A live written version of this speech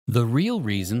The real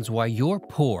reasons why you're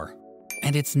poor,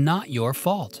 and it's not your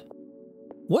fault.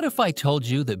 What if I told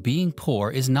you that being poor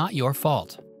is not your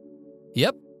fault?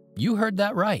 Yep, you heard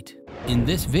that right. In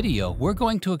this video, we're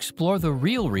going to explore the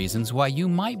real reasons why you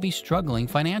might be struggling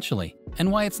financially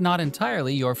and why it's not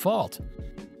entirely your fault.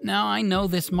 Now, I know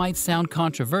this might sound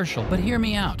controversial, but hear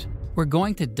me out. We're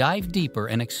going to dive deeper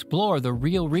and explore the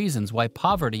real reasons why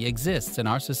poverty exists in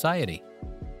our society.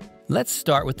 Let's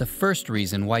start with the first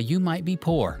reason why you might be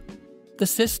poor: the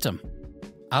system.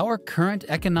 Our current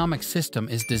economic system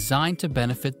is designed to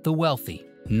benefit the wealthy,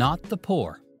 not the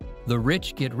poor. The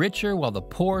rich get richer while the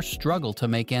poor struggle to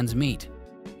make ends meet.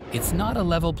 It's not a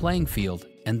level playing field,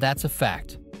 and that's a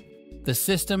fact. The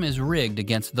system is rigged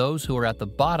against those who are at the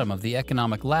bottom of the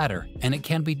economic ladder, and it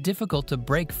can be difficult to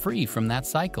break free from that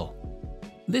cycle.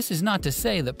 This is not to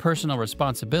say that personal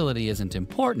responsibility isn't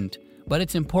important, but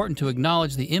it's important to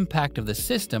acknowledge the impact of the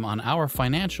system on our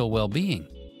financial well-being.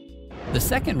 The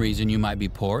second reason you might be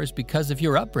poor is because of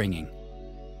your upbringing.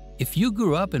 If you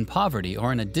grew up in poverty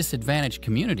or in a disadvantaged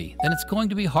community, then it's going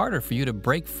to be harder for you to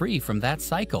break free from that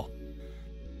cycle.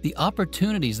 The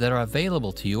opportunities that are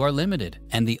available to you are limited,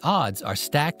 and the odds are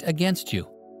stacked against you.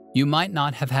 You might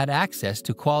not have had access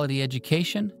to quality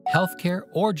education, healthcare,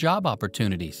 or job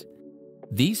opportunities.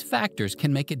 These factors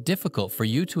can make it difficult for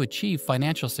you to achieve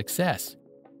financial success.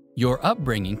 Your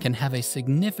upbringing can have a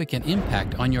significant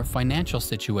impact on your financial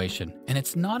situation, and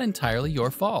it's not entirely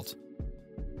your fault.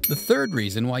 The third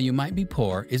reason why you might be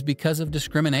poor is because of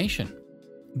discrimination.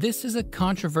 This is a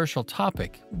controversial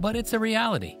topic, but it's a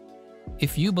reality.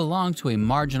 If you belong to a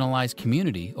marginalized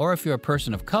community, or if you're a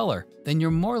person of color, then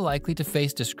you're more likely to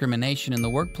face discrimination in the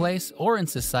workplace or in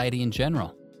society in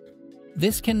general.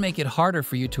 This can make it harder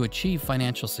for you to achieve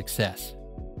financial success.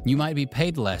 You might be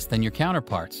paid less than your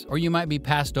counterparts, or you might be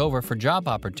passed over for job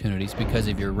opportunities because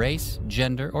of your race,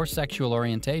 gender, or sexual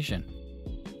orientation.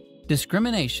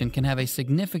 Discrimination can have a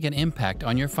significant impact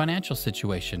on your financial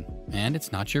situation, and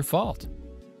it's not your fault.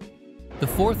 The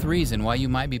fourth reason why you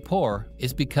might be poor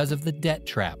is because of the debt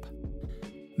trap.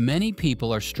 Many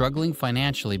people are struggling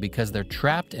financially because they're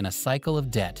trapped in a cycle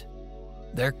of debt.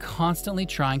 They're constantly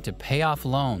trying to pay off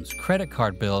loans, credit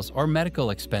card bills, or medical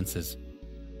expenses.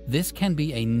 This can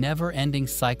be a never-ending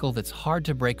cycle that's hard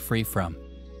to break free from.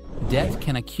 Debt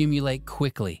can accumulate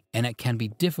quickly, and it can be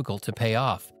difficult to pay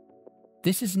off.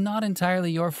 This is not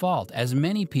entirely your fault, as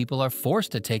many people are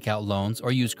forced to take out loans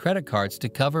or use credit cards to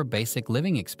cover basic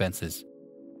living expenses.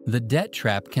 The debt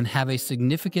trap can have a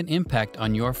significant impact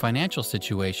on your financial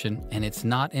situation, and it's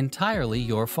not entirely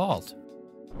your fault.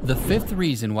 The fifth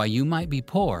reason why you might be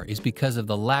poor is because of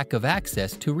the lack of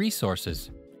access to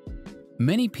resources.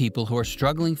 Many people who are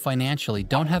struggling financially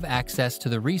don't have access to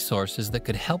the resources that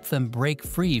could help them break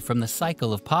free from the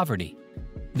cycle of poverty.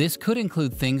 This could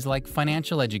include things like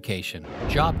financial education,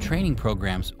 job training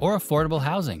programs, or affordable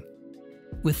housing.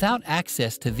 Without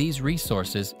access to these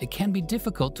resources, it can be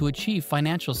difficult to achieve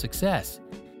financial success.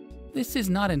 This is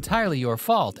not entirely your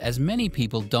fault, as many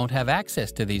people don't have access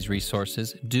to these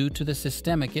resources due to the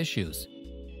systemic issues.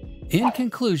 In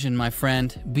conclusion, my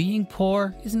friend, being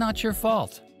poor is not your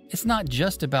fault. It's not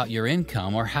just about your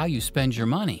income or how you spend your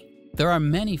money. There are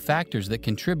many factors that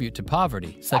contribute to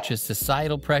poverty, such as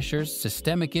societal pressures,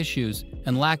 systemic issues,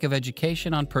 and lack of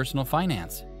education on personal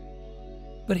finance.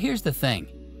 But here's the thing: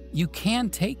 you can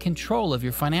take control of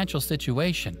your financial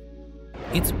situation.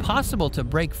 It's possible to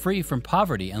break free from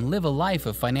poverty and live a life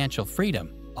of financial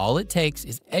freedom. All it takes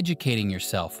is educating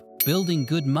yourself, building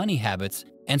good money habits,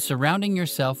 and surrounding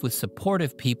yourself with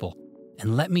supportive people.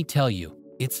 And let me tell you,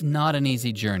 it's not an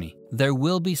easy journey. There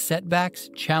will be setbacks,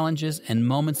 challenges, and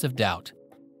moments of doubt.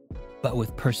 But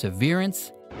with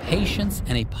perseverance, patience,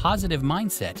 and a positive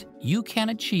mindset, you can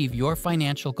achieve your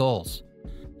financial goals.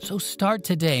 So start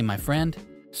today, my friend.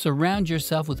 Surround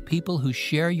yourself with people who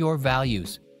share your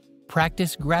values.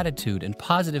 Practice gratitude and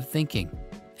positive thinking,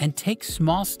 and take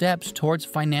small steps towards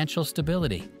financial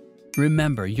stability.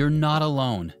 Remember, you're not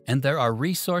alone, and there are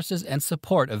resources and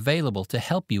support available to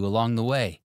help you along the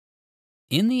way.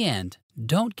 In the end,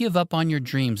 don't give up on your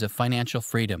dreams of financial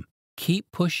freedom.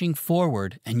 Keep pushing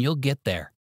forward, and you'll get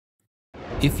there.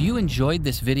 If you enjoyed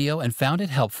this video and found it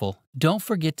helpful, don't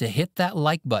forget to hit that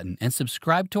like button and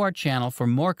subscribe to our channel for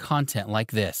more content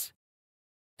like this.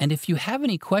 And if you have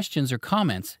any questions or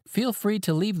comments, feel free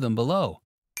to leave them below.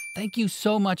 Thank you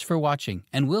so much for watching,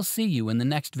 and we'll see you in the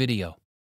next video.